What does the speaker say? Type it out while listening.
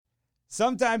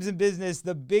Sometimes in business,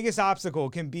 the biggest obstacle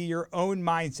can be your own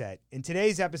mindset. In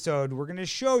today's episode, we're going to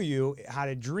show you how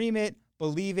to dream it,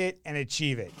 believe it, and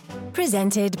achieve it.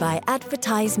 Presented by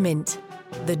Advertise Mint.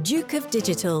 The Duke of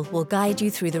Digital will guide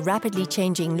you through the rapidly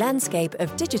changing landscape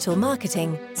of digital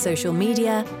marketing, social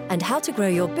media, and how to grow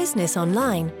your business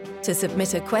online. To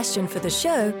submit a question for the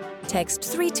show, text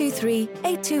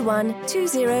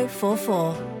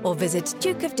 323-821-2044 or visit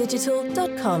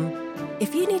dukeofdigital.com.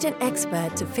 If you need an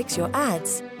expert to fix your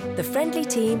ads, the friendly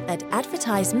team at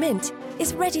Advertise Mint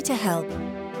is ready to help.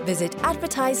 Visit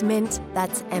AdvertiseMint,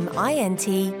 that's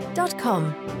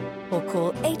MINT.com, or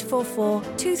call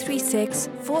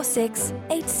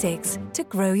 844-236-4686 to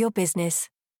grow your business.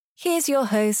 Here's your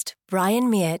host, Brian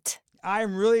Miet.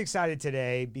 I'm really excited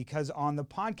today because on the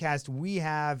podcast, we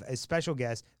have a special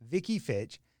guest, Vicki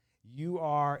Fitch. You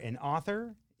are an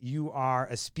author, you are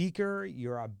a speaker,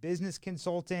 you're a business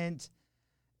consultant.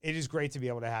 It is great to be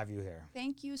able to have you here.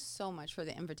 Thank you so much for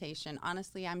the invitation.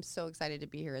 Honestly, I'm so excited to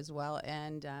be here as well.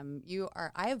 And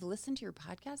I have listened to your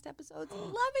podcast episodes,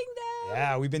 loving them.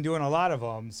 Yeah, we've been doing a lot of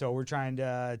them. So we're trying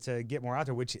to get more out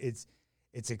there, which it's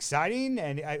exciting.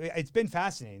 And it's been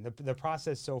fascinating, the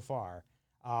process so far.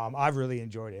 I've really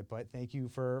enjoyed it, but thank you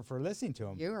for listening to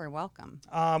them. You are welcome.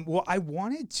 Well, I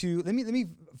wanted to, let me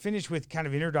finish with kind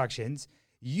of introductions.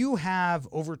 You have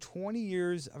over 20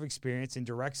 years of experience in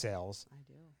direct sales. I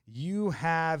do. You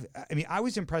have, I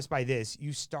was impressed by this.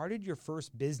 You started your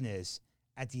first business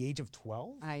at the age of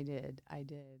 12? I did.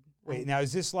 Wait, now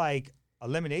is this like a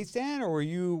lemonade stand, or were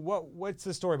you, what's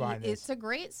the story behind this? It's a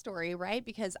great story, right?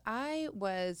 Because I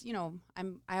was,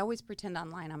 I always pretend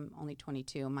online I'm only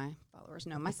 22. My followers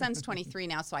know. My son's 23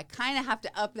 now, so I kind of have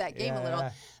to up that game a little.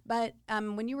 But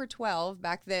when you were 12,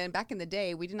 back in the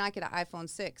day, we did not get an iPhone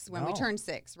 6 when we turned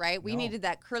 6, right? We needed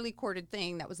that curly corded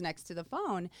thing that was next to the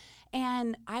phone.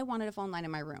 And I wanted a phone line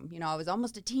in my room. I was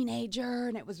almost a teenager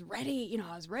and it was ready,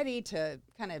 I was ready to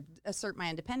kind of assert my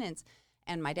independence.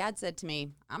 And my dad said to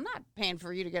me, I'm not paying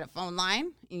for you to get a phone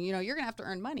line. You're going to have to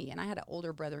earn money. And I had an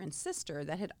older brother and sister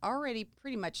that had already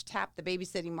pretty much tapped the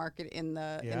babysitting market in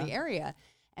the area.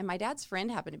 And my dad's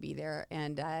friend happened to be there,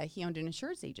 and he owned an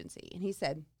insurance agency. And he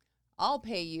said, I'll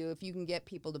pay you if you can get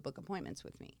people to book appointments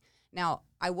with me. Now,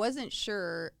 I wasn't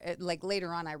sure,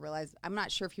 later on I realized, I'm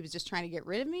not sure if he was just trying to get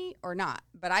rid of me or not.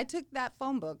 But I took that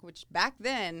phone book, which back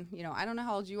then, I don't know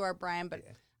how old you are, Brian, but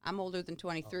I'm older than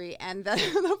 23, and the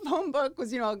phone book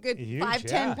was, a good huge,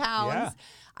 5-10 pounds. Yeah.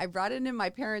 I brought it in my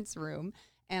parents' room,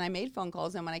 and I made phone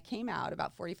calls, and when I came out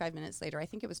about 45 minutes later, I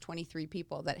think it was 23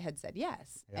 people that had said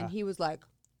yes. Yeah. And he was like,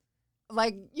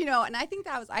 and I think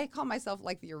I call myself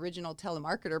like the original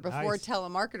telemarketer before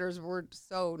telemarketers were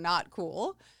so not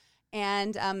cool.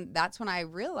 And that's when I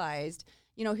realized,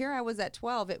 here I was at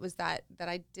 12. It was that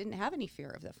I didn't have any fear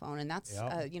of the phone. And that's,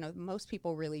 most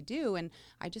people really do. And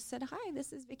I just said, hi,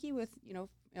 this is Vicki with,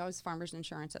 I was Farmers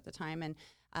Insurance at the time. And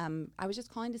I was just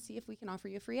calling to see if we can offer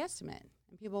you a free estimate.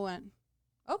 And people went,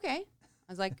 okay.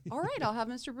 I was like, all right, I'll have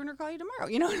Mr. Bruner call you tomorrow.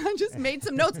 And I just made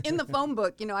some notes in the phone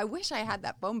book. I wish I had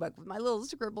that phone book with my little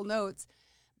scribble notes.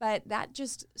 But that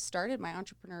just started my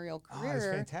entrepreneurial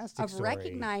career of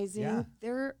recognizing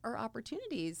there are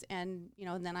opportunities. And,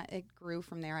 and then it grew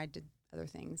from there. I did other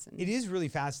things. And it is really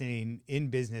fascinating in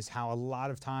business how a lot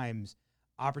of times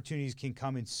opportunities can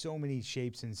come in so many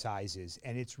shapes and sizes.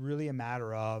 And it's really a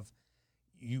matter of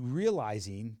you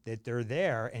realizing that they're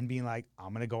there and being like, I'm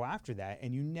going to go after that.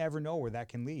 And you never know where that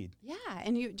can lead. Yeah.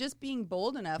 And you just being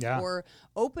bold enough or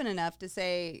open enough to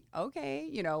say, okay,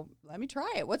 let me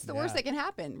try it. What's the worst that can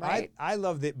happen? Right. I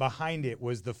love that behind it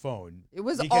was the phone. It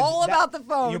was all about the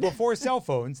phone. Before cell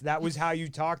phones, that was how you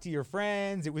talked to your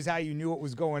friends. It was how you knew what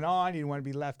was going on. You didn't want to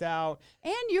be left out.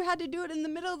 And you had to do it in the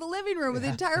middle of the living room with the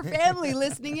entire family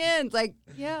listening in. It's like,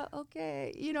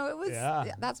 okay. It was,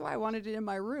 that's why I wanted it in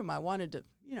my room. I wanted to,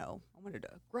 I wanted to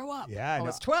grow up. Yeah, I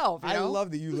was 12. I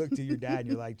love that you looked at your dad and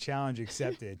you're like, challenge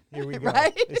accepted. Here we go.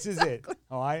 Right? This is it.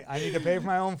 Oh, I need to pay for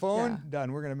my own phone? Yeah.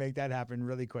 Done. We're going to make that happen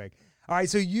really quick. All right,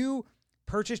 so you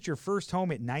purchased your first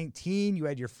home at 19. You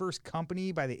had your first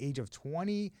company by the age of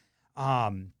 20.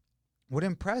 What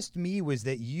impressed me was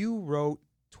that you wrote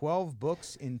 12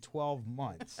 books in 12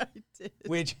 months. I did.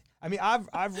 Which, I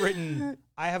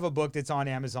have a book that's on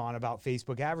Amazon about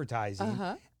Facebook advertising,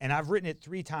 and I've written it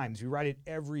 3 times. We write it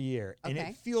every year, and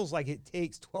it feels like it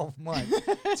takes 12 months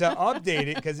to update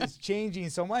it because it's changing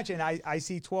so much. And I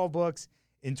see 12 books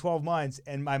in 12 months,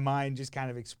 and my mind just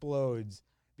kind of explodes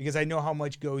because I know how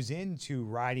much goes into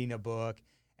writing a book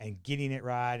and getting it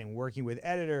right and working with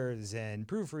editors and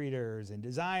proofreaders and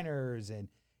designers and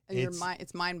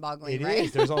it's mind-boggling, It right?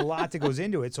 is. There's a lot that goes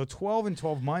into it. So 12 in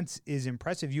 12 months is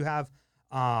impressive. You have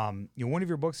One of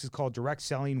your books is called Direct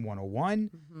Selling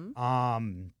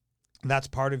 101. That's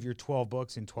part of your 12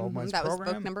 books in 12 months that program. That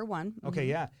was book number 1. Okay,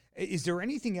 yeah. Is there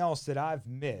anything else that I've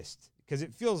missed? Because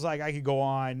it feels like I could go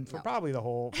on for probably the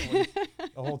whole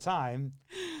time.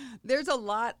 There's a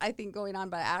lot, I think, going on.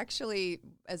 But actually,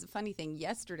 as a funny thing,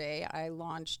 yesterday I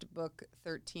launched book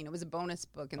 13. It was a bonus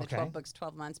book in the 12 books,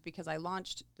 12 months, because I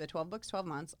launched the 12 books, 12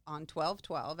 months on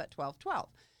 12/12 at 12/12.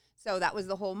 So that was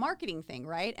the whole marketing thing,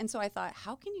 right? And so I thought,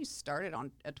 how can you start it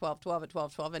on at 12/12 at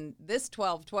 12/12 and this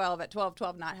 12/12 at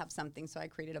 12/12 not have something? So I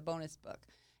created a bonus book.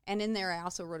 And in there, I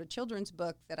also wrote a children's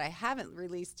book that I haven't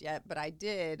released yet, but I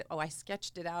did. I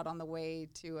sketched it out on the way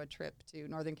to a trip to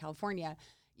Northern California,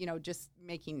 just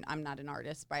making, I'm not an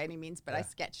artist by any means, but I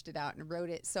sketched it out and wrote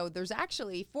it. So there's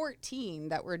actually 14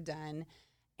 that were done.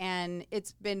 And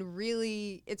it's been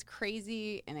it's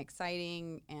crazy and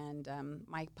exciting. And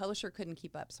my publisher couldn't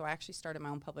keep up. So I actually started my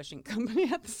own publishing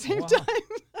company at the same time.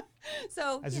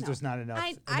 So as if there's not enough.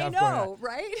 I know,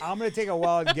 right? I'm going to take a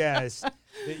wild guess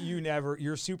that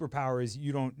your superpower is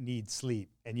you don't need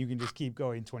sleep and you can just keep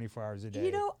going 24 hours a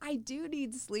day. I do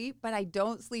need sleep, but I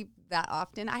don't sleep that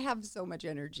often. I have so much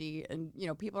energy, and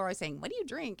people are always saying, "What do you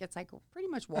drink?" It's like pretty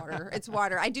much water. It's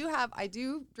water. I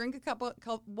do drink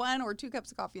 1 or 2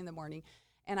 cups of coffee in the morning.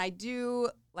 And I do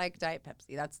like Diet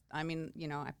Pepsi.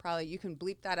 You can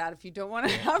bleep that out if you don't want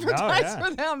to advertise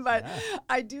for them, but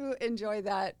I do enjoy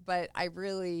that. But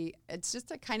it's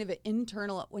just a kind of an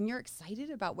internal, when you're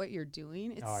excited about what you're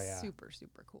doing, it's super,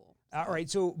 super cool. All right.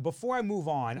 So before I move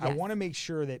on, I want to make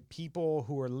sure that people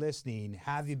who are listening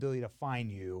have the ability to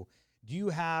find you. Do you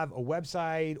have a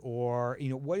website or,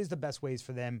 what is the best ways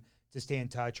for them to stay in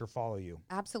touch or follow you?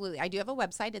 Absolutely. I do have a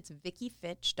website. It's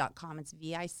VickiFitch.com. It's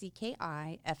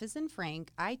VICKI, F as in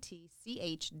Frank,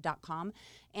 ITCH.com.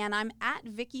 And I'm at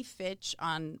Vicki Fitch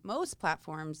on most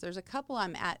platforms. There's a couple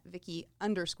I'm at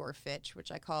Vicki_Fitch, which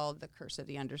I call the curse of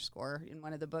the underscore in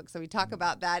one of the books. So we talk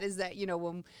about that, is that,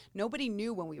 when nobody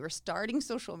knew when we were starting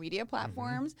social media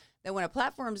platforms, that when a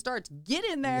platform starts, get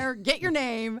in there, get your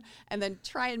name, and then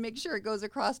try and make sure it goes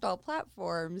across all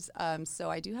platforms. So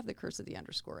I do have the curse of the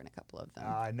underscore in a couple of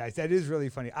them. Nice. That is really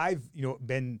funny. I've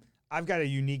got a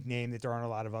unique name that there aren't a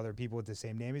lot of other people with the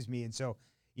same name as me. And so,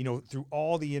 through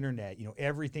all the internet,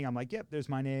 everything, I'm like, yep, there's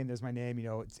my name.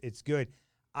 It's good.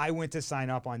 I went to sign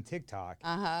up on TikTok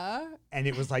and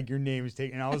it was like, your name is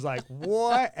taken. And I was like,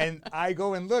 what? And I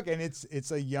go and look and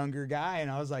it's a younger guy.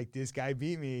 And I was like, this guy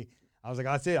beat me. I was like,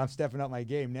 that's it. I'm stepping up my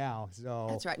game now. So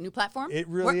that's right. New platform. It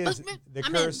really is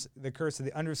the curse of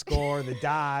the underscore, the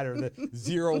dot, or the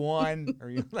 01,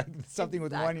 or something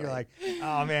with one. You're like,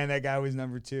 oh man, that guy was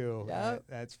number 2. Yep.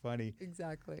 That's funny.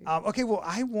 Exactly. Okay. Well,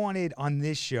 I wanted on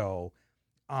this show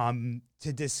to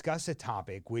discuss a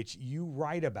topic which you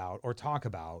write about or talk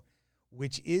about,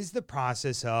 which is the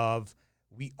process of,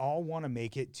 we all want to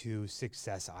make it to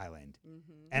Success Island.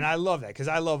 And I love that because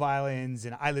I love islands,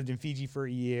 and I lived in Fiji for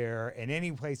a year, and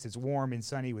any place that's warm and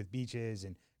sunny with beaches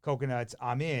and coconuts,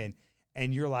 I'm in.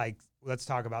 And you're like, let's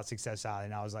talk about Success Island.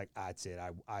 And I was like, that's it.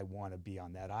 I want to be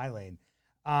on that island.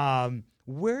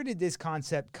 Where did this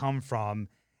concept come from?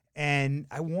 And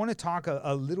I want to talk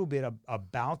a little bit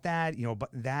about that, but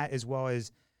that, as well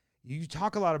as you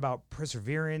talk a lot about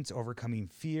perseverance, overcoming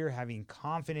fear, having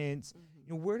confidence.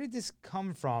 Where did this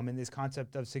come from in this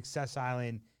concept of Success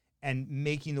Island and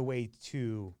making the way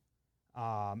to,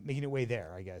 making it way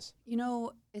there, I guess?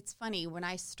 It's funny. When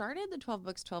I started the 12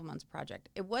 Books, 12 Months project,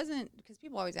 it wasn't, because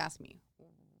people always ask me,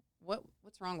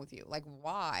 what's wrong with you? Like,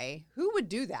 why? Who would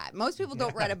do that? Most people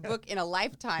don't write a book in a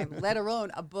lifetime, let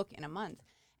alone a book in a month.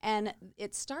 And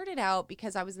it started out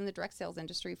because I was in the direct sales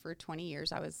industry for 20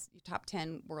 years. I was top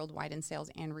 10 worldwide in sales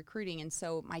and recruiting. And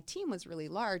so my team was really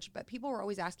large, but people were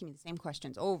always asking me the same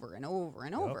questions over and over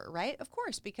and over, right? Of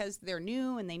course, because they're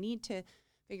new and they need to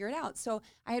figure it out. So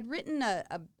I had written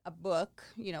a book,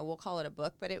 we'll call it a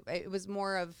book, but it was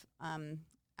more of,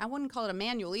 I wouldn't call it a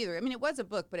manual either. I mean, it was a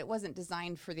book, but it wasn't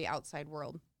designed for the outside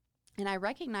world. And I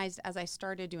recognized as I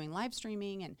started doing live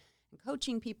streaming and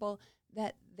coaching people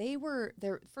that they were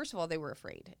there. First of all, they were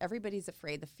afraid. Everybody's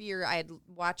afraid. The fear, I had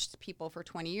watched people for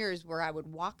 20 years where I would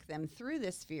walk them through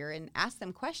this fear and ask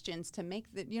them questions to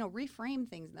make reframe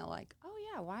things. And they're like, oh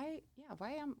yeah, why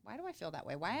do I feel that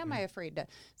way? Why am I afraid to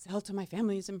sell to my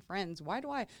families and friends? Why do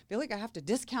I feel like I have to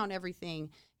discount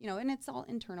everything? And it's all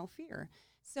internal fear.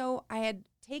 So I had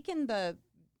taken it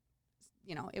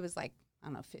was like, I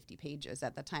don't know, 50 pages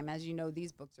at the time. As you know,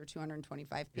 these books are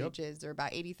 225 pages. Yep. They're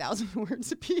about 80,000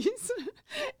 words a piece.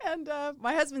 And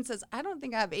my husband says, I don't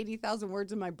think I have 80,000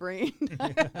 words in my brain.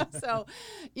 So,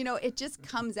 it just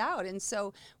comes out. And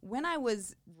so when I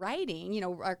was writing,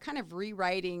 or kind of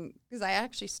rewriting because I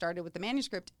actually started with the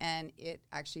manuscript and it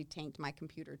actually my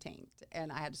computer tanked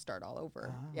and I had to start all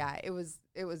over. Yeah, it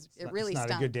really stunk. It's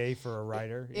not a good day for a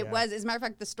writer. It was. As a matter of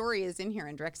fact, the story is in here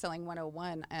in Direct Selling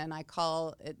 101, and I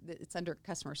call it, it's under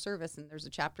customer service, and there's a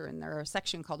chapter in there, a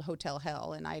section called Hotel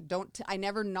Hell, and I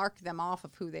never narc them off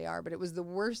of who they are, but it was the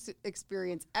worst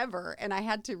experience ever, and I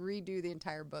had to redo the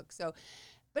entire book. So,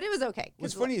 but it was okay.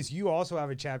 What's funny is you also have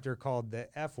a chapter called the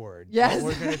F word. Yes.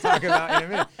 We're going to talk about in a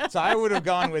minute. So I would have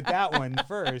gone with that one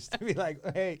first to be like,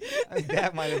 hey,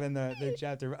 that might have been the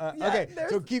chapter. Okay,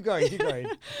 so keep going.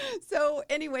 So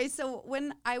anyway, so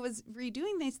when I was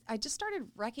redoing this, I just started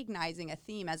recognizing a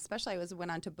theme, especially I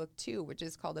went on to book 2, which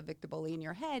is called Evict the Bully in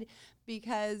Your Head,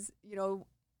 because,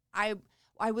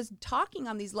 I was talking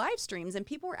on these live streams and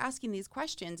people were asking these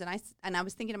questions and I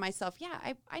was thinking to myself,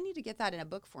 I need to get that in a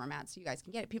book format so you guys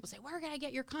can get it. People say, where can I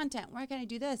get your content? Where can I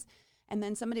do this? And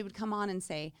then somebody would come on and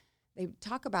say, they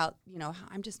talk about, how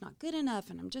I'm just not good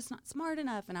enough and I'm just not smart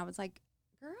enough. And I was like,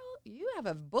 girl, you have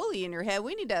a bully in your head.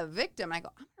 We need to evict him. And I go,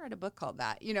 I'm going to write a book called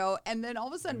that, And then all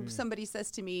of a sudden somebody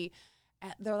says to me,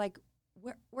 they're like,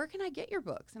 where can I get your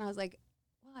books? And I was like,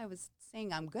 I was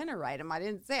saying I'm going to write them. I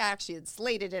didn't say I actually had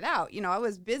slated it out. I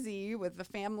was busy with the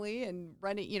family and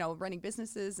running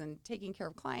businesses and taking care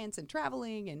of clients and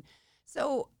traveling. And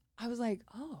so I was like,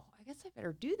 oh, I guess I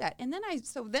better do that. And then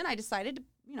I decided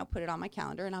to, put it on my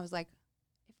calendar. And I was like,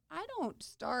 if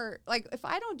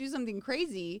I don't do something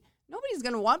crazy, nobody's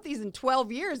going to want these in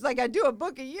 12 years. Like I do a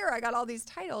book a year. I got all these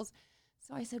titles.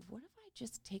 So I said, what if I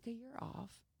just take a year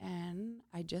off and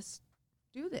I just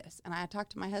do this? And I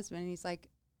talked to my husband and he's like,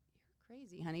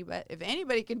 crazy, honey, but if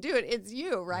anybody can do it, it's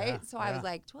you, right? Yeah, so I was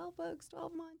like, 12 books,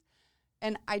 12 months.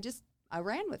 And I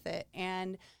ran with it.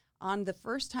 And on the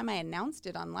first time I announced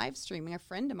it on live streaming, a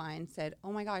friend of mine said,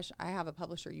 oh my gosh, I have a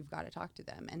publisher, you've got to talk to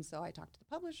them. And so I talked to the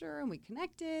publisher and we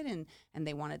connected and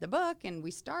they wanted the book and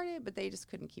we started, but they just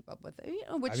couldn't keep up with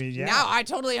it, now I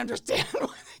totally understand why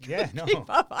they couldn't keep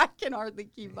up. I can hardly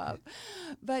keep up.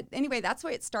 But anyway, that's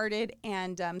why it started.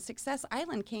 And Success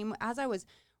Island came as I was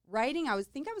writing. I was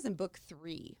in book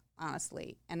 3,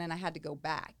 honestly. And then I had to go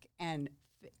back and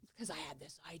because I had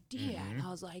this idea and I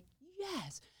was like,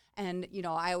 yes. And,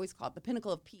 I always call it the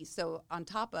pinnacle of peace. So on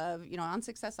top of, on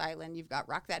Success Island, you've got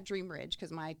Rock That Dream Ridge,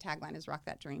 because my tagline is Rock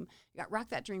That Dream. You got Rock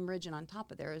That Dream Ridge, and on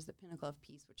top of there is the pinnacle of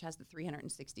peace, which has the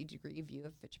 360-degree view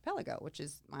of Archipelago, which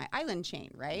is my island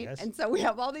chain, right? Yes. And so we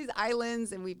have all these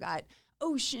islands, and we've got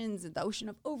oceans and the ocean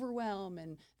of overwhelm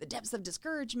and the depths of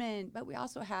discouragement, but we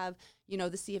also have,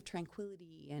 the Sea of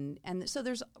Tranquility. And so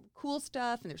there's cool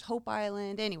stuff, and there's Hope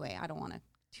Island. Anyway, I don't want to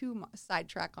too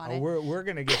sidetrack on it. We're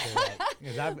gonna get to that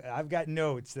because I've got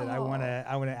notes that I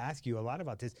wanna ask you a lot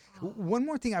about this. One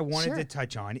more thing I wanted to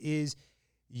touch on is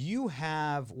you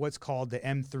have what's called the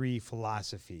M3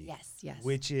 philosophy. Yes.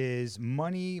 Which is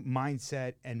money,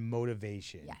 mindset, and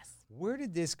motivation. Yes. Where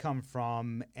did this come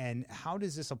from, and how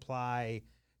does this apply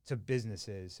to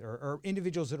businesses or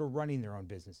individuals that are running their own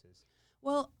businesses?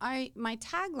 Well, my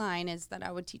tagline is that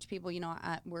I would teach people,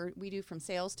 we do from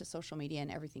sales to social media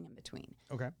and everything in between.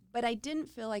 Okay. But I didn't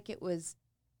feel like it was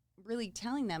really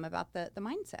telling them about the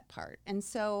mindset part. And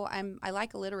so I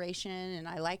like alliteration and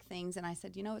I like things. And I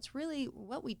said, it's really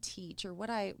what we teach or what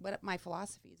my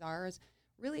philosophies are is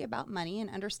really about money and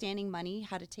understanding money,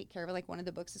 how to take care of it. Like one of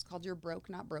the books is called You're Broke,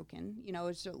 Not Broken.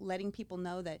 It's letting people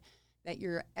know that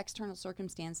your external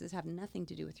circumstances have nothing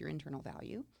to do with your internal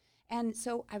value. And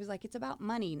so I was like, it's about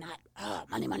money, not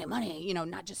money,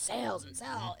 not just sales and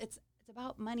sell. It's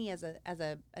about money as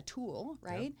a tool,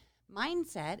 right? Yep.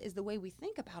 Mindset is the way we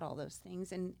think about all those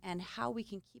things and how we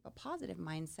can keep a positive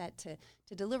mindset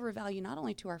to deliver value not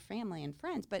only to our family and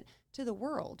friends, but to the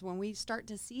world. When we start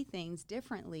to see things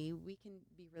differently, we can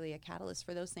be really a catalyst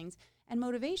for those things. And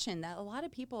motivation, that a lot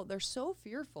of people, they're so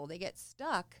fearful, they get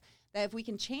stuck, that if we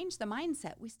can change the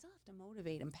mindset, we still have to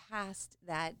motivate them past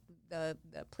that the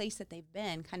place that they've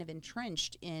been kind of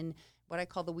entrenched in what I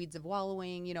call the weeds of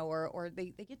wallowing, or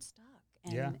they get stuck.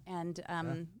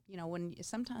 When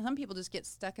sometimes some people just get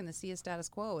stuck in the sea of status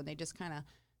quo and they're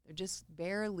just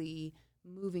barely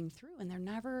moving through and they're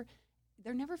never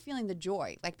feeling the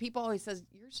joy. Like people always says,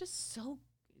 you're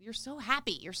so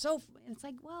happy. And it's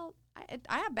like, well,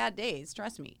 I have bad days,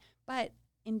 trust me. But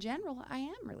in general, I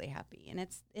am really happy. And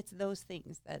it's those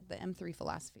things that the M3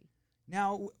 philosophy.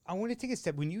 Now, I want to take a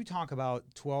step. When you talk about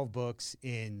 12 books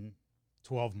in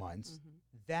 12 months,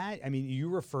 you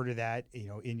refer to that,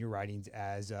 in your writings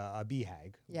as a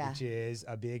BHAG, which is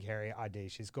a big, hairy,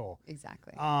 audacious goal.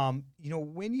 Exactly.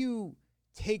 When you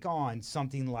take on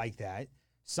something like that,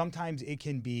 sometimes it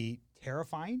can be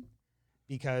terrifying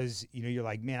because, you're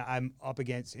like, man, I'm up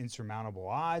against insurmountable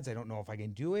odds. I don't know if I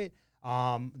can do it.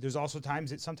 There's also times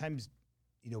that sometimes,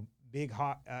 big,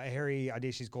 hot, hairy,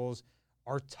 audacious goals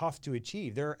are tough to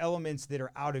achieve. There are elements that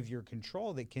are out of your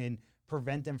control that can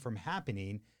prevent them from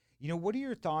happening. What are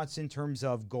your thoughts in terms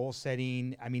of goal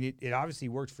setting? I mean, it obviously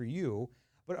worked for you,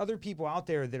 but other people out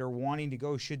there that are wanting to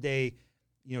go, should they,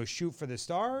 shoot for the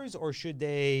stars, or should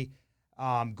they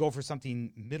go for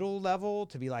something middle level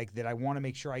to be like that I want to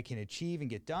make sure I can achieve and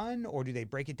get done? Or do they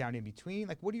break it down in between?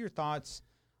 Like, what are your thoughts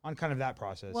on kind of that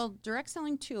process? Well, Direct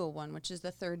Selling 201, which is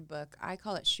the third book, I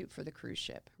call it Shoot for the Cruise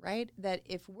Ship, right? That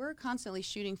if we're constantly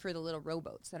shooting for the little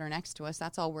rowboats that are next to us,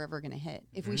 that's all we're ever going to hit.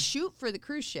 If we shoot for the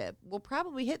cruise ship, we'll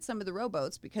probably hit some of the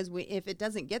rowboats because if it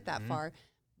doesn't get that far,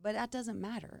 but that doesn't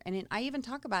matter. And I even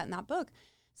talk about it in that book.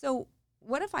 So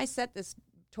what if I set this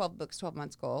 12 books, 12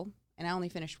 months goal, and I only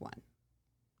finished one?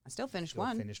 I still finished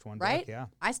one. Finished one, right? Book, yeah.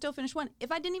 I still finished one.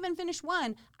 If I didn't even finish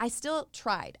one, I still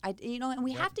tried. And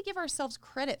we have to give ourselves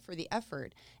credit for the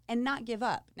effort and not give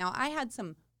up. Now, I had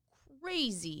some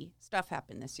crazy stuff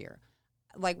happen this year.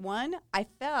 Like one, I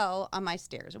fell on my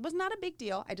stairs. It was not a big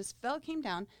deal. I just fell, came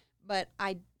down, but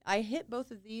I hit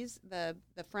both of these, the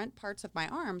front parts of my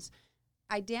arms.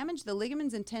 I damaged the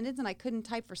ligaments and tendons, and I couldn't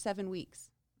type for 7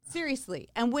 weeks. Seriously.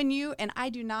 And I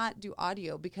do not do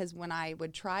audio, because when I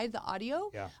would try the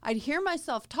audio, I'd hear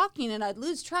myself talking and I'd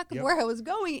lose track of where I was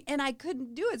going, and I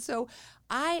couldn't do it. So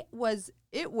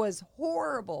it was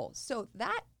horrible. So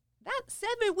that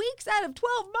 7 weeks out of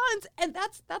 12 months, and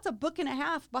that's a book and a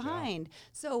half behind. Yeah.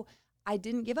 So I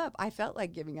didn't give up. I felt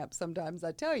like giving up sometimes,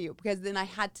 I tell you, because then I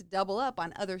had to double up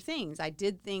on other things. I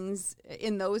did things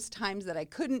in those times that I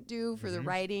couldn't do for the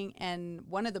writing. And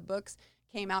one of the books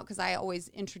came out, because I always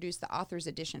introduce the author's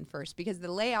edition first, because the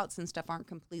layouts and stuff aren't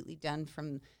completely done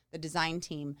from the design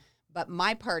team, but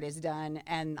my part is done,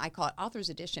 and I call it author's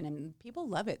edition, and people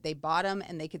love it. They bought them,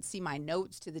 and they could see my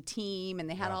notes to the team, and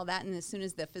they had all that, and as soon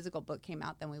as the physical book came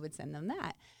out, then we would send them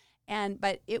that.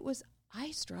 But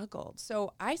I struggled.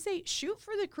 So I say shoot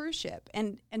for the cruise ship,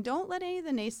 and don't let any of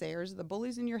the naysayers, the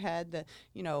bullies in your head, the,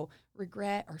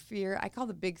 regret or fear. I call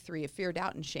the big three of fear,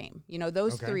 doubt, and shame.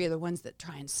 Those three are the ones that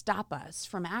try and stop us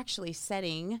from actually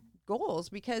setting goals,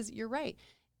 because you're right.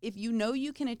 If you know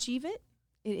you can achieve it,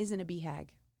 it isn't a BHAG.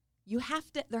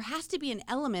 There has to be an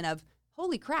element of,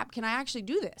 holy crap, can I actually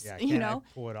do this? Yeah, can I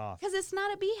pull it off? Because it's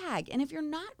not a BHAG. And if you're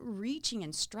not reaching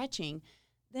and stretching,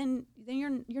 then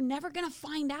you're never going to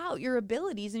find out your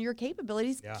abilities and your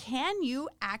capabilities. Yeah. Can you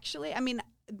actually? I mean,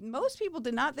 most people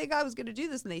did not think I was going to do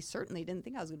this, and they certainly didn't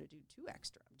think I was going to do 2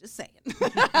 extra. I'm just saying.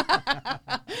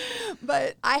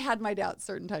 But I had my doubts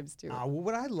certain times too.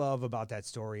 What I love about that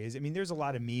story is, there's a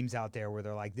lot of memes out there where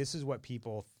they're like, this is what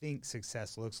people think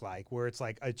success looks like, where it's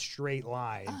like a straight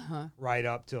line right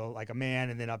up to like a man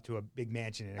and then up to a big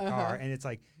mansion in a car. And it's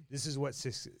like, this is what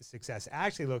success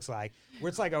actually looks like, where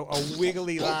it's like a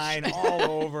wiggly line all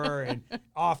over and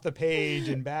off the page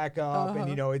and back up.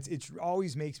 And, it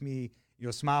always makes me,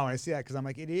 smile when I see that, because I'm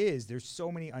like, it is. There's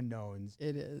so many unknowns.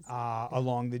 It is.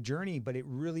 Along the journey, but it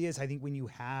really is. I think when you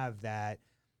have that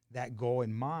goal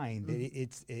in mind,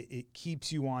 it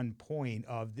keeps you on point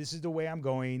of, this is the way I'm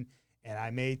going, and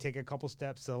I may take a couple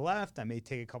steps to the left, I may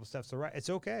take a couple steps to the right. It's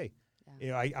okay.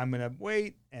 Yeah. I'm going to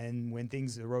wait, and when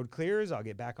the road clears, I'll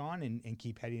get back on and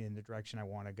keep heading in the direction I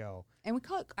want to go. And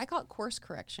I call it course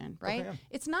correction, right? Okay.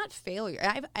 It's not failure.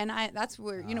 That's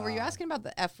where, where you're asking about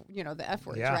the F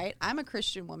words, right? I'm a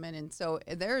Christian woman, and so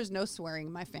there is no swearing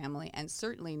in my family, and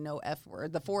certainly no F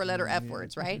word, the 4-letter F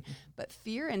words, right? But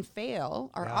fear and fail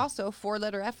are also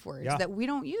 4-letter F words that we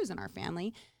don't use in our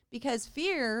family. Because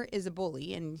fear is a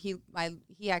bully, and he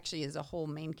actually is a whole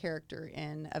main character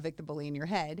in Evict the Bully in Your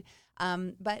Head.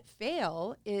 But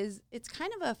fail it's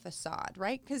kind of a facade,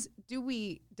 right? Because do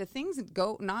things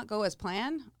not go as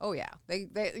planned? Oh yeah, they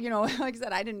like I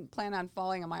said, I didn't plan on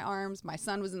falling on my arms. My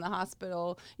son was in the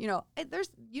hospital. You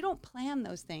don't plan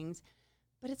those things,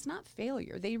 but it's not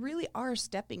failure. They really are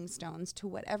stepping stones to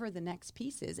whatever the next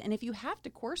piece is. And if you have to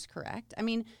course correct,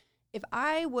 if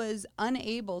I was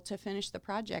unable to finish the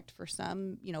project for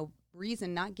some,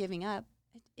 reason, not giving up,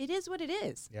 it is what it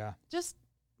is. Yeah. Just,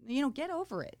 get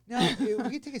over it. No, we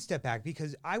can take a step back,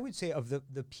 because I would say of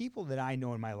the people that I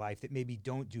know in my life that maybe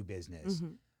don't do business,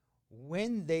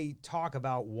 when they talk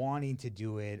about wanting to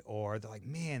do it, or they're like,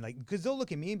 man, because they'll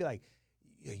look at me and be like,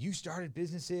 you started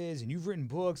businesses and you've written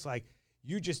books, like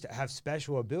you just have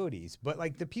special abilities. But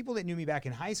like the people that knew me back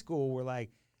in high school were like,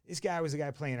 this guy was a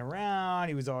guy playing around.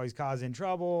 He was always causing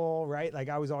trouble, right? Like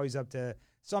I was always up to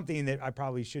something that I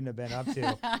probably shouldn't have been up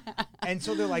to. And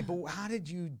so they're like, but how did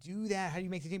you do that? How do you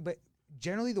make the team? But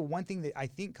generally the one thing that I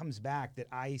think comes back that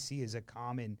I see as a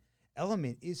common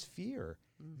element is fear.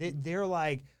 They're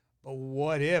like, but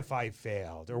what if I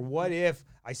failed? Or what if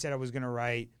I said I was going to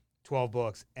write 12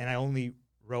 books and I only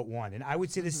wrote one? And I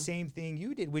would say the same thing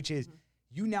you did, which is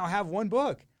you now have one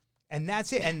book and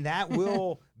that's it. And that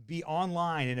will be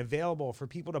online and available for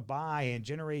people to buy and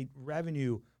generate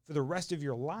revenue for the rest of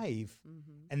your life.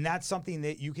 And that's something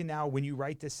that you can now, when you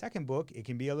write the second book, it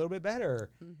can be a little bit better.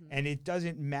 And it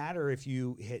doesn't matter if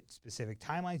you hit specific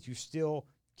timelines, you still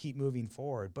keep moving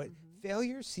forward. But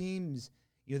failure seems,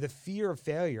 the fear of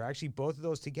failure, actually both of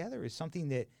those together is something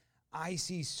that I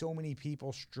see so many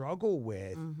people struggle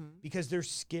with because they're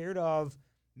scared of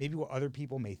maybe what other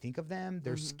people may think of them.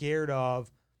 They're scared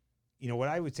of, what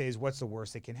I would say is what's the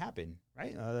worst that can happen,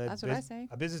 right? That's what I say.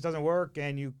 A business doesn't work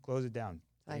and you close it down.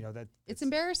 Like, it's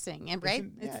embarrassing, and right?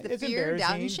 It's the fear,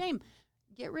 doubt, and shame.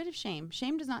 Get rid of shame.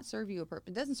 Shame does not serve you a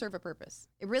purpose. It doesn't serve a purpose.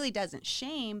 It really doesn't.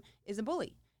 Shame is a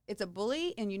bully. It's a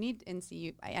bully, and you need,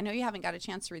 I know you haven't got a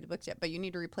chance to read the books yet, but you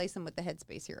need to replace them with the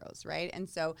Headspace heroes, right? And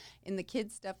so in the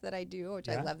kids stuff that I do, which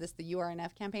I love this, the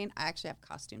URNF campaign, I actually have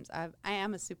costumes. I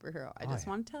am a superhero. I just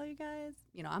want to tell you guys,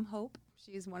 I'm Hope.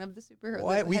 She's one of the superheroes.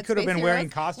 What? We could have been wearing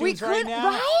costumes right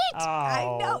now? Right? Oh,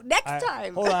 I know. Next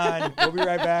time. Hold on. We'll be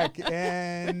right back.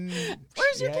 And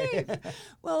where's your cape?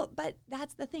 Well, but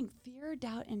that's the thing. Fear,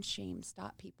 doubt, and shame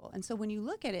stop people. And so when you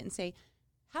look at it and say,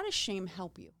 how does shame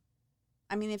help you?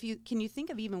 I mean, can you think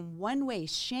of even one way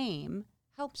shame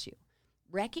helps you?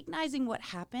 Recognizing what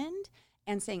happened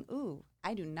and saying, ooh,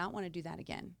 I do not want to do that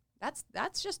again. That's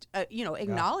just,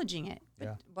 acknowledging it.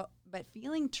 But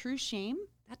feeling true shame,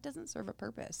 that doesn't serve a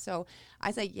purpose. So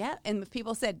I say, yeah. And if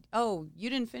people said, oh, you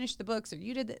didn't finish the books or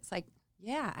you did this, it's like,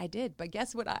 yeah, I did. But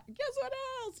guess what else?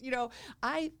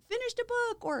 I finished a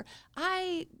book or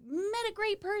I met a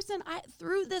great person.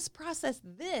 Through this process,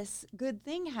 this good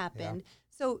thing happened. Yeah.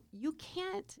 So you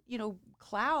can't,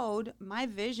 cloud my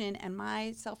vision and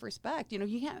my self-respect.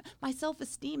 My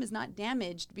self-esteem is not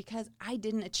damaged because I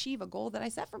didn't achieve a goal that I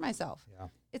set for myself. Yeah.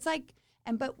 It's like,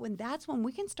 but when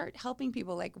we can start helping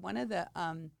people, like one of the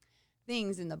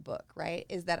things in the book, right,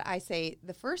 is that I say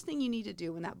the first thing you need to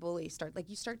do when that bully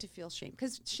you start to feel shame,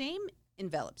 because shame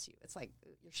envelops you. It's like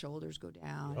your shoulders go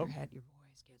down, your head, your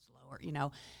voice gets lower,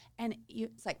 and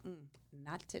it's like,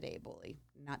 not today, bully,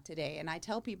 not today. And I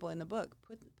tell people in the book,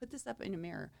 put this up in a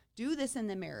mirror, do this in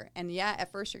the mirror. And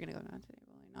at first you're going to go, not today,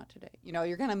 bully, not today.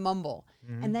 You're going to mumble.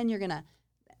 And then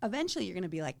eventually you're going to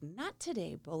be like, not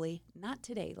today, bully, not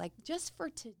today. Like, just for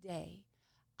today,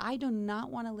 I do not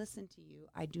want to listen to you.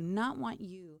 I do not want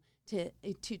you to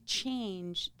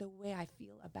change the way I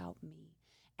feel about me.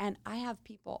 And I have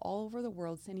people all over the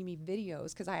world sending me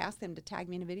videos because I asked them to tag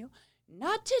me in a video.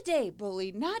 Not today,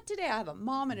 bully, not today. I have a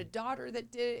mom and a daughter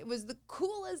that did it. It was the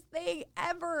coolest thing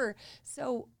ever.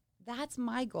 So that's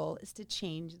my goal, is to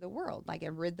change the world, like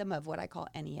rid them of what I call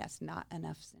NES, not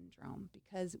enough syndrome,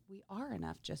 because we are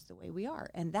enough just the way we are.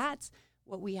 And that's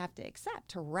what we have to accept,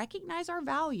 to recognize our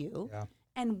value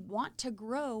and want to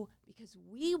grow because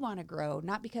we want to grow,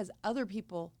 not because other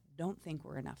people don't think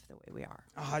we're enough the way we are.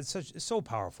 Oh, it's so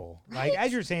powerful. Right? Like,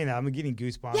 as you're saying that, I'm getting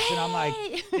goosebumps. Yay! And I'm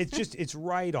like, it's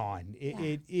right on.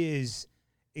 It is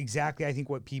exactly, I think,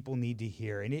 what people need to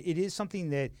hear. And it is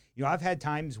something that, I've had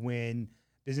times when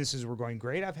businesses were going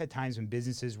great. I've had times when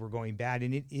businesses were going bad.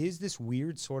 And it is this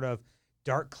weird sort of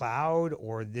dark cloud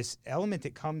or this element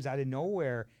that comes out of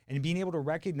nowhere, and being able to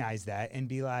recognize that and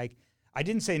be like, I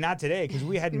didn't say not today because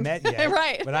we hadn't met yet.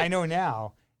 Right. But I know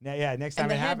now. Yeah, next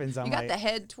time it happens, I'm like, you got the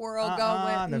head twirl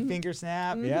going. The finger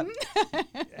snap. Yep.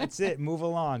 That's it. Move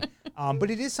along.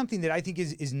 But it is something that I think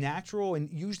is natural. And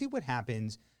usually what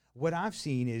happens, what I've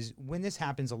seen is when this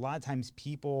happens, a lot of times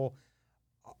people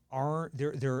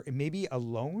they're maybe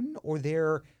alone, or they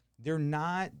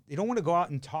don't want to go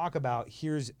out and talk about,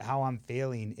 here's how I'm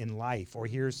failing in life, or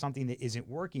here's something that isn't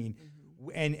working.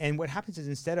 And what happens is,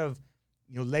 instead of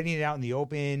letting it out in the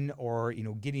open, or,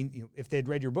 getting, if they'd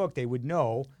read your book, they would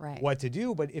know what to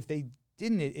do. But if they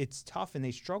didn't, it's tough and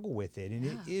they struggle with it. And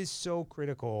it is so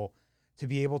critical to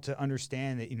be able to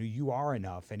understand that, you are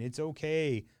enough, and it's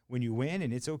okay when you win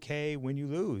and it's okay when you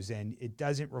lose. And it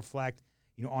doesn't reflect,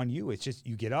 on you. It's just,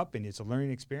 you get up and it's a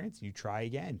learning experience and you try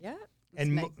again. Yeah.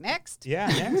 And next. Yeah,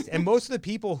 next. And most of the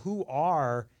people who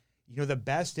are, the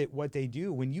best at what they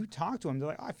do, when you talk to them, they're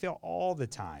like, I fail all the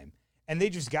time. And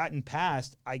they just gotten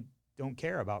past, I don't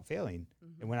care about failing.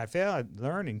 And when I fail, I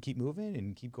learn and keep moving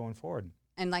and keep going forward.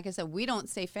 And like I said, we don't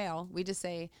say fail. We just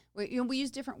say, we use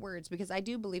different words, because I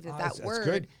do believe that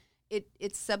word,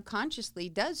 it subconsciously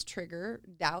does trigger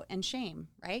doubt and shame,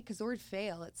 right? Because the word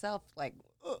fail itself, like,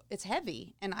 it's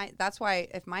heavy. And that's why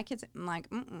if my kids, I'm like,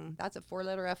 that's a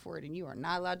 4-letter F word and you are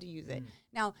not allowed to use it.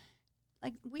 Now,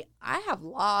 like I have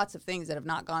lots of things that have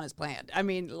not gone as planned. I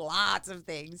mean, lots of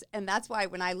things. And that's why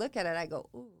when I look at it, I go,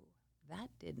 ooh, that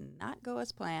did not go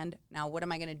as planned. Now, what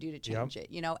am I going to do to change it?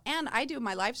 You know, and I do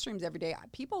my live streams every day.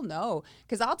 People know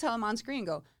because I'll tell them on screen,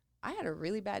 go, I had a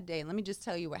really bad day. And let me just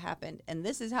tell you what happened. And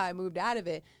this is how I moved out of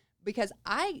it. Because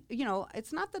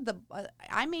it's not that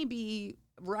I may be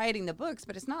writing the books,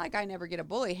 but it's not like I never get a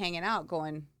bully hanging out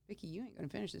going, Vicki, you ain't going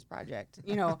to finish this project.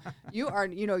 You know, you are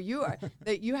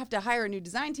that you have to hire a new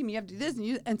design team. You have to do this.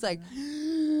 And it's like,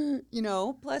 you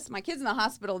know, plus my kid's in the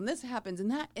hospital and this happens and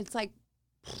that. It's like,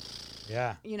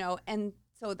 yeah, you know, and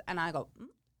so, and I go,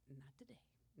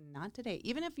 not today.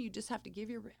 Even if you just have to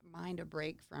give your mind a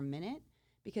break for a minute,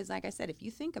 because like I said, if you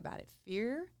think about it,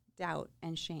 fear, doubt,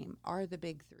 and shame are the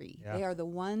big three. Yeah. They are the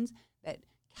ones that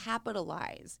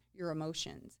capitalize your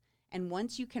emotions. And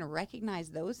once you can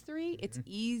recognize those three, it's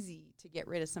easy to get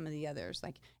rid of some of the others,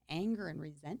 like anger and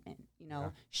resentment. You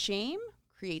know, shame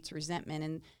creates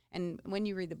resentment. And when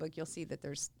you read the book, you'll see that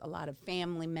there's a lot of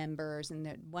family members. And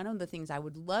that one of the things I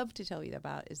would love to tell you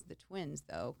about is the twins,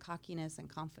 though, cockiness and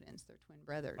confidence. They're twin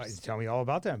brothers. Tell me all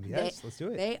about them. Yes, let's do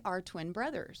it. They are twin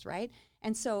brothers, right?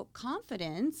 And so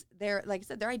confidence, they're, like I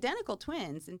said, they're identical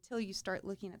twins until you start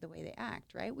looking at the way they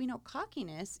act, right? We know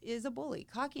cockiness is a bully.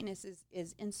 Cockiness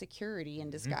is insecurity in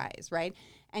disguise, right?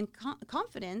 And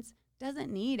confidence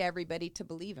doesn't need everybody to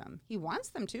believe him. He wants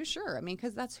them to, sure. I mean,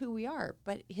 because that's who we are.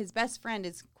 But his best friend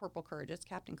is Corporal Courage. It's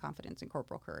Captain Confidence and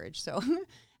Corporal Courage. So,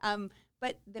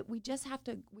 but that we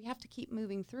have to keep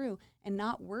moving through and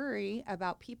not worry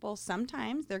about people.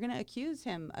 Sometimes they're going to accuse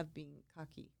him of being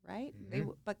cocky, right?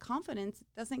 But confidence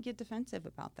doesn't get defensive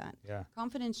about that. Yeah.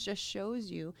 Confidence just shows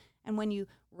you. And when you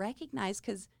recognize,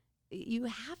 because you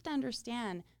have to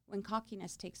understand when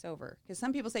cockiness takes over, because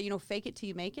some people say, fake it till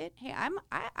you make it. Hey,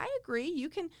 I agree. You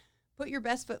can put your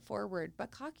best foot forward, but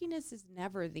cockiness is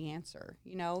never the answer.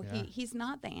 He's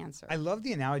not the answer. I love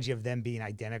the analogy of them being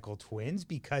identical twins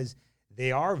because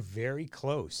they are very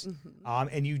close.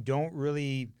 And you don't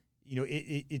really,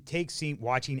 it takes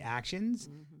watching actions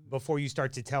before you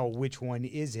start to tell which one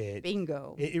is it.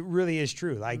 Bingo. It really is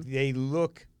true. Like they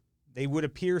would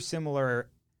appear similar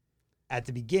at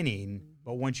the beginning,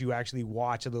 but once you actually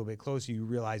watch a little bit closer, you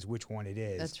realize which one it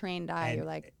is. The trained eye, you're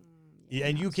like,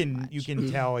 and you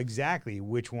can tell exactly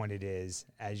which one it is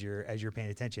as you're paying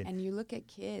attention. And you look at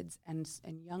kids and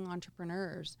young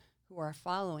entrepreneurs who are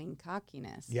following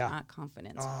cockiness, not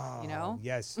confidence. Oh,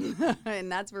 yes. And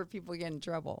that's where people get in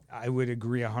trouble. I would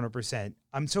agree 100%.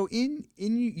 So in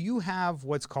you have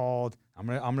what's called, I'm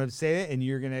gonna say it, and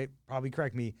you're gonna probably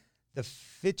correct me, the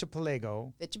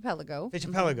Fitchapalago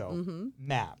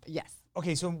map. Yes.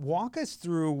 Okay, so walk us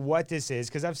through what this is,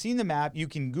 because I've seen the map. You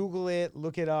can Google it,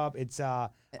 look it up. It's I'm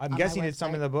guessing it's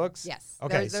some of the books. Yes.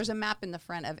 Okay. There's a map in the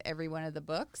front of every one of the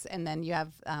books, and then you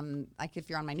have like if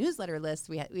you're on my newsletter list,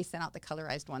 we sent out the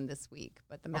colorized one this week,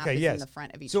 but the map is in the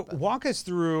front of each book. So walk us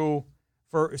through,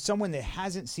 for someone that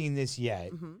hasn't seen this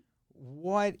yet,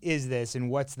 what is this and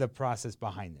what's the process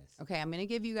behind this? Okay, I'm going to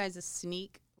give you guys a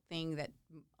sneak thing that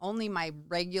only my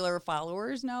regular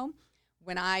followers know.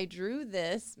 When I drew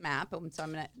this map,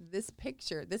 this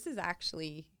picture, this is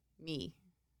actually me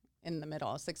in the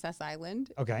middle of Success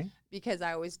Island. Okay. Because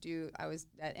I was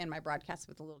in my broadcast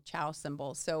with a little chow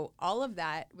symbol. So all of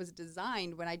that was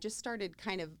designed when I just started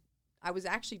I was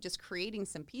actually just creating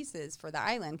some pieces for the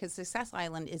island, because Success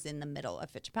Island is in the middle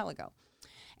of Fitchapalago.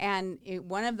 And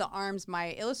one of the arms,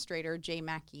 my illustrator, Jay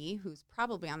Mackey, who's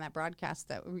probably on that broadcast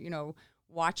that,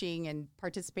 watching and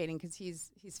participating, because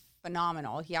he's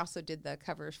phenomenal. He also did the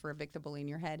covers for Vic the Bully in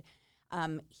Your Head.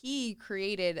 He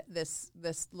created this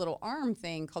little arm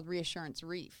thing called Reassurance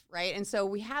Reef, right? And so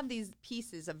we have these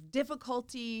pieces of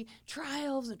difficulty,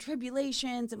 trials and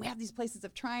tribulations, and we have these places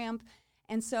of triumph.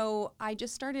 And so I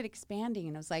just started expanding,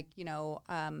 and it was like,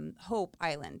 Hope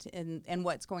Island and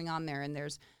what's going on there. And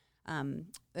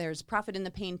there's Profit in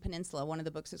the Pain Peninsula. One of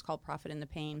the books is called Profit in the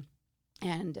Pain.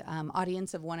 And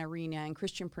Audience of One Arena and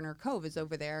Christianpreneur Cove is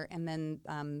over there. And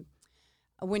then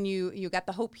when you got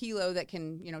the Hope Hilo that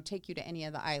can, take you to any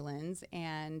of the islands.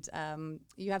 And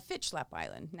you have Fitchlap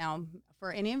Island. Now,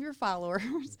 for any of your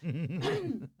followers,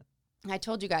 I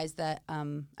told you guys that,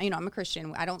 I'm a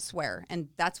Christian. I don't swear. And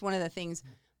that's one of the things,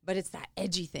 but it's that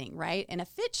edgy thing, right? And a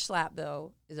Fitchlap,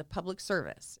 though, is a public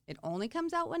service. It only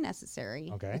comes out when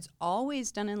necessary. Okay. It's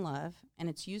always done in love, and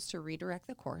it's used to redirect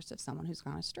the course of someone who's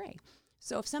gone astray.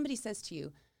 So if somebody says to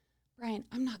you, Brian,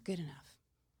 I'm not good enough,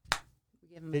 we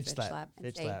give them a Fitchlap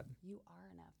and say, you are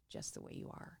enough just the way you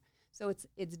are. So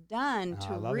it's done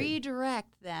to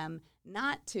redirect them,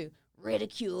 not to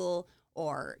ridicule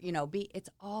or, you know, it's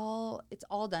all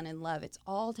done in love. It's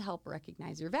all to help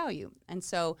recognize your value. And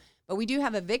so, but we do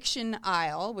have Eviction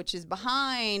Isle, which is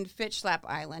behind Fitch Slap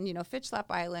Island. You know, Fitch Slap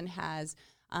Island has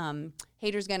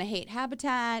haters gonna hate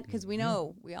habitat, because we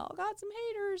know we all got some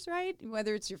haters, right?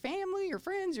 Whether it's your family, your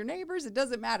friends, your neighbors, it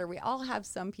doesn't matter. We all have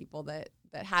some people that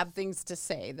have things to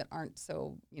say that aren't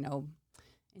so, you know,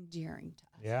 endearing to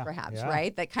us, perhaps,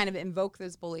 right? That kind of invoke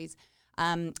those bullies.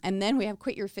 And then we have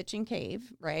Quit Your Fitching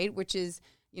Cave, right? Which is,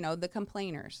 you know, the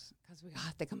complainers, because we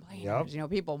got the complainers. You know,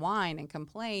 people whine and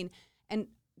complain. And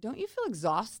don't you feel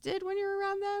exhausted when you're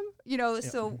around them? You know,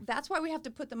 so that's why we have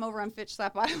to put them over on Fitch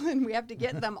Slap Island. We have to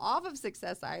get them off of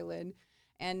Success Island.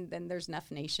 And then there's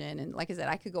Nuff Nation. And like I said,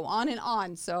 I could go on and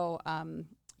on. So,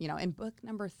 you know, in book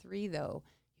number 3, though,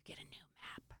 you get a new map.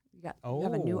 You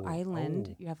have a new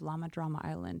island. You have Llama Drama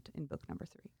Island in book number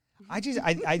 3. I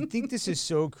think this is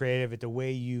so creative at the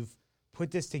way you've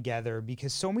put this together,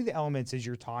 because so many of the elements as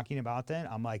you're talking about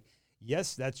that, I'm like,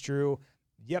 yes, that's true.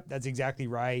 Yep, that's exactly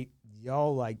right.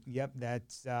 Yo, like, yep,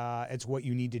 that's it's what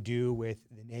you need to do with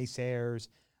the naysayers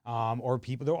or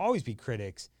people. There'll always be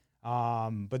critics.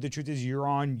 But the truth is you're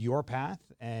on your path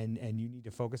and you need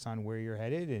to focus on where you're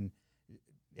headed, and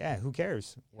who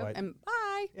cares? What? And bye.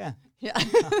 Yeah.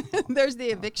 There's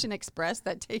the Eviction Express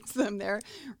that takes them there.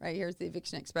 Right here's the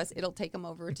Eviction Express. It'll take them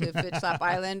over to Fitch Slap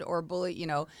Island or Bully, you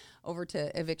know, over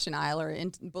to Eviction Isle or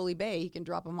in Bully Bay. You can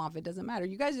drop them off. It doesn't matter.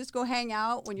 You guys just go hang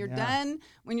out. When you're done,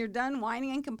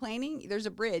 whining and complaining, there's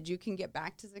a bridge. You can get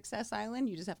back to Success Island.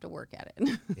 You just have to work at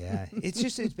it.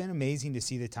 It's been amazing to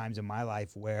see the times in my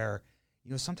life where, you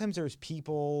know, sometimes there's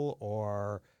people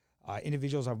or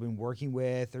individuals I've been working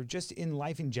with, or just in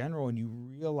life in general, and you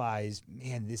realize,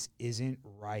 man, this isn't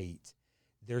right.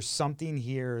 There's something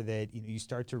here that, you know, you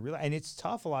start to realize, and it's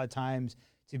tough a lot of times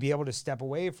to be able to step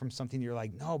away from something. You're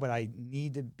like, no, but I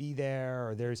need to be there,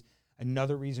 or there's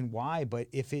another reason why. But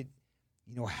if it,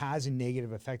 you know, has a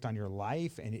negative effect on your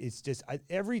life, and it's just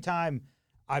every time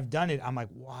I've done it, I'm like,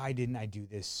 why didn't I do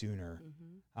this sooner?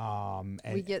 And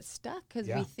we get stuck because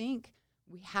we think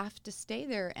we have to stay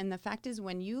there. And the fact is,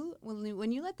 when you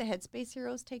let the Headspace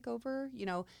Heroes take over, you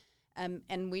know,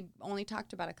 and we only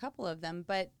talked about a couple of them,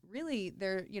 but really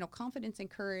they're, you know, confidence and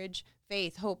courage,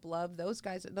 faith, hope, love, those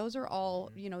guys, those are all,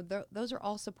 you know, those are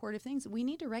all supportive things. We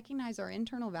need to recognize our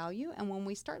internal value. And when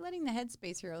we start letting the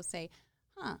Headspace Heroes say,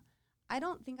 I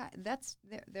don't think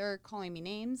they're calling me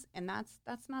names, and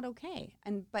that's not okay.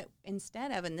 But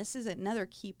instead of, and this is another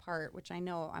key part, which I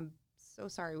know I'm so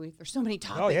sorry, there's so many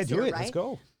topics do here, it. right? Let's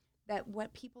go. That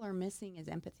what people are missing is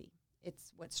empathy.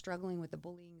 It's what's struggling with the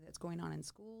bullying that's going on in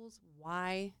schools.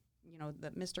 Why, you know,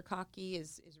 that Mr. Cocky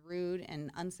is rude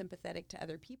and unsympathetic to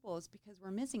other people is because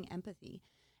we're missing empathy.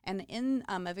 And in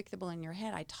Evict the Bully in Your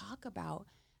Head, I talk about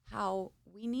how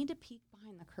we need to peek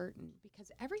behind the curtain, because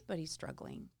everybody's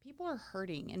struggling. People are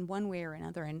hurting in one way or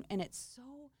another, and it's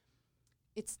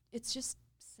just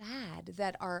sad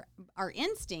that our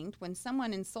instinct when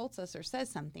someone insults us or says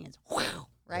something is wow,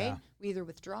 right? Yeah. We either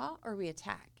withdraw or we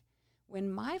attack. When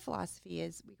my philosophy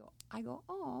is I go,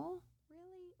 oh,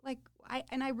 really? Like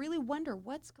I really wonder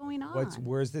what's going on.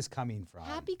 Where's this coming from?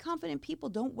 Happy, confident people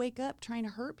don't wake up trying to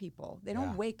hurt people. They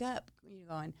don't wake up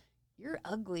going, you're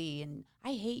ugly and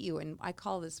I hate you. And I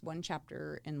call this one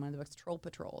chapter in one of the books Troll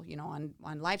Patrol. You know,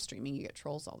 on live streaming you get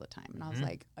trolls all the time. And I was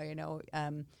like,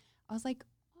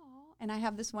 and I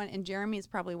have this one, and Jeremy is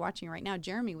probably watching right now.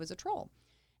 Jeremy was a troll.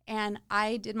 And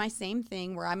I did my same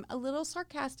thing where I'm a little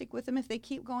sarcastic with them if they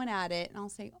keep going at it. And I'll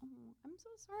say, oh, I'm so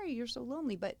sorry, you're so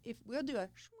lonely. But if we'll do a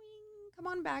swing, come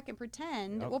on back and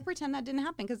pretend, we'll pretend that didn't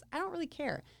happen, because I don't really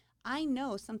care. I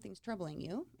know something's troubling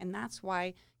you. And that's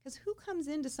why, because who comes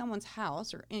into someone's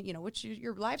house, or, you know, which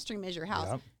your live stream is your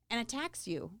house, and attacks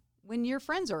you when your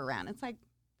friends are around? It's like,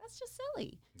 that's just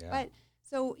silly. Yeah. But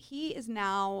so he is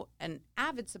now an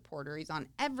avid supporter. He's on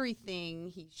everything.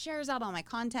 He shares out all my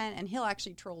content, and he'll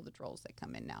actually troll the trolls that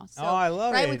come in now. So, I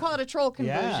love it. Right? We call it a troll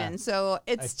conversion. Yeah. So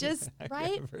it's just,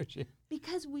 right?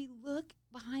 Because we look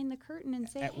behind the curtain and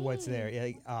say, at what's there.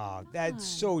 Like, that's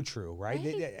so true, right?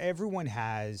 Everyone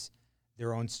has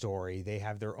their own story. They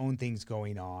have their own things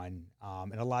going on.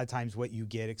 And a lot of times what you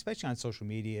get, especially on social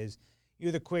media, is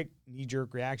the quick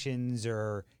knee-jerk reactions,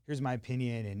 or here's my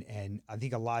opinion, and I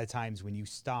think a lot of times when you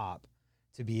stop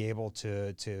to be able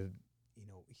to you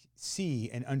know,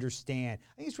 see and understand,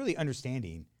 I think it's really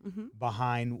understanding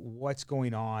behind what's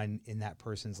going on in that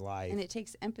person's life. And it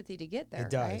takes empathy to get there. It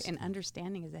does. Right? And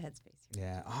understanding is a headspace.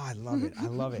 Yeah. Oh, I love it. I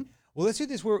love it. Well, let's do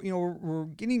this. We're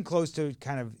getting close to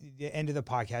kind of the end of the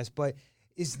podcast, but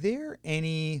is there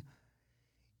any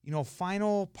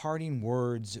final parting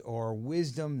words or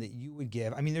wisdom that you would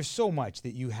give. I mean, there's so much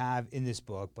that you have in this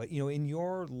book, but, in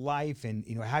your life and,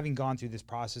 having gone through this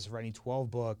process of writing 12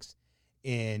 books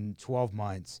in 12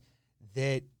 months,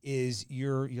 that is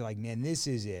you're like, man, this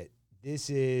is it. This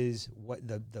is what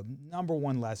the number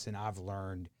one lesson I've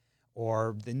learned,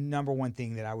 or the number one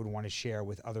thing that I would want to share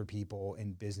with other people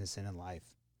in business and in life.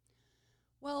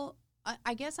 Well,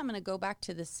 I guess I'm going to go back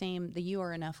to the You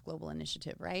Are Enough Global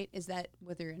Initiative, right? Is that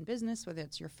whether you're in business, whether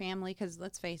it's your family, because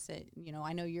let's face it,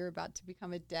 I know you're about to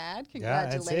become a dad.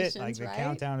 Congratulations, yeah, that's it. Like the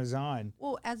countdown is on.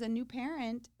 Well, as a new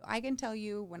parent, I can tell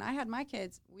you when I had my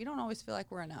kids, we don't always feel like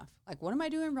we're enough. Like, what am I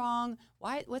doing wrong?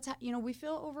 Why? We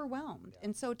feel overwhelmed. Yeah.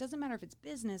 And so it doesn't matter if it's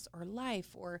business or life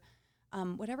or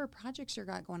whatever projects you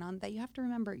got going on, that you have to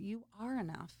remember you are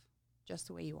enough just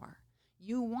the way you are.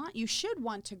 You should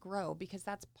want to grow, because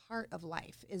that's part of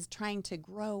life, is trying to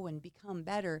grow and become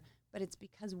better, but it's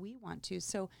because we want to.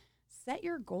 So set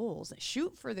your goals.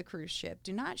 Shoot for the cruise ship.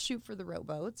 Do not shoot for the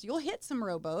rowboats. You'll hit some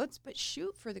rowboats, but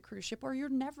shoot for the cruise ship, or you're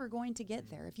never going to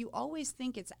get there. If you always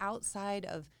think it's outside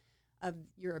of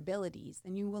your abilities,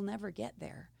 then you will never get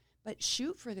there. But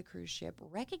shoot for the cruise ship.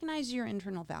 Recognize your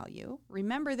internal value.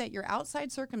 Remember that your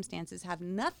outside circumstances have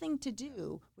nothing to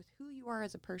do with who you are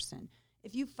as a person.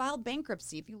 If you filed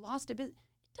bankruptcy, if you lost a business,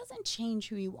 it doesn't change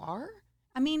who you are.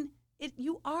 I mean,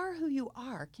 you are who you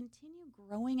are. Continue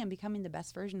growing and becoming the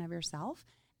best version of yourself,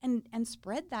 and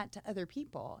spread that to other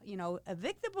people.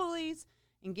 Evict the bullies,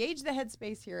 engage the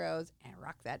Headspace heroes, and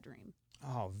rock that dream.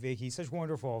 Oh, Vicki, such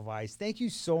wonderful advice. Thank you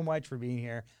so much for being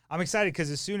here. I'm excited because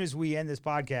as soon as we end this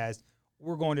podcast,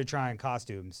 we're going to try on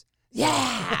costumes.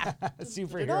 Yeah!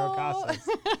 Superhero costumes.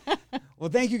 Well,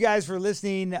 thank you guys for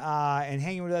listening and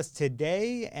hanging with us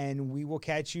today, and we will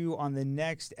catch you on the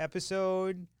next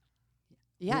episode.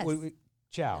 Yes.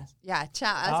 Ciao. Yes. Yeah,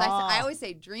 ciao. As I always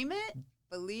say, dream it,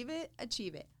 believe it,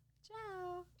 achieve it.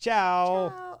 Ciao.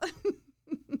 Ciao. Ciao.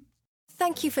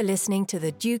 Thank you for listening to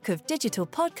the Duke of Digital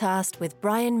podcast with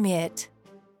Brian Meert.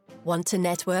 Want to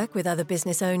network with other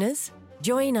business owners?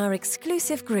 Join our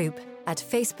exclusive group at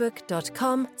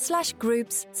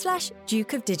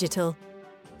facebook.com/groups/Duke of Digital.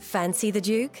 Fancy the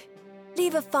Duke?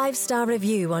 Leave a 5-star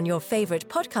review on your favorite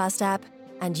podcast app,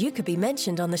 and you could be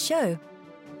mentioned on the show.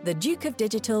 The Duke of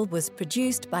Digital was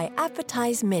produced by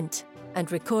Advertise Mint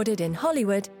and recorded in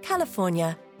Hollywood,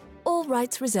 California. All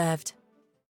rights reserved.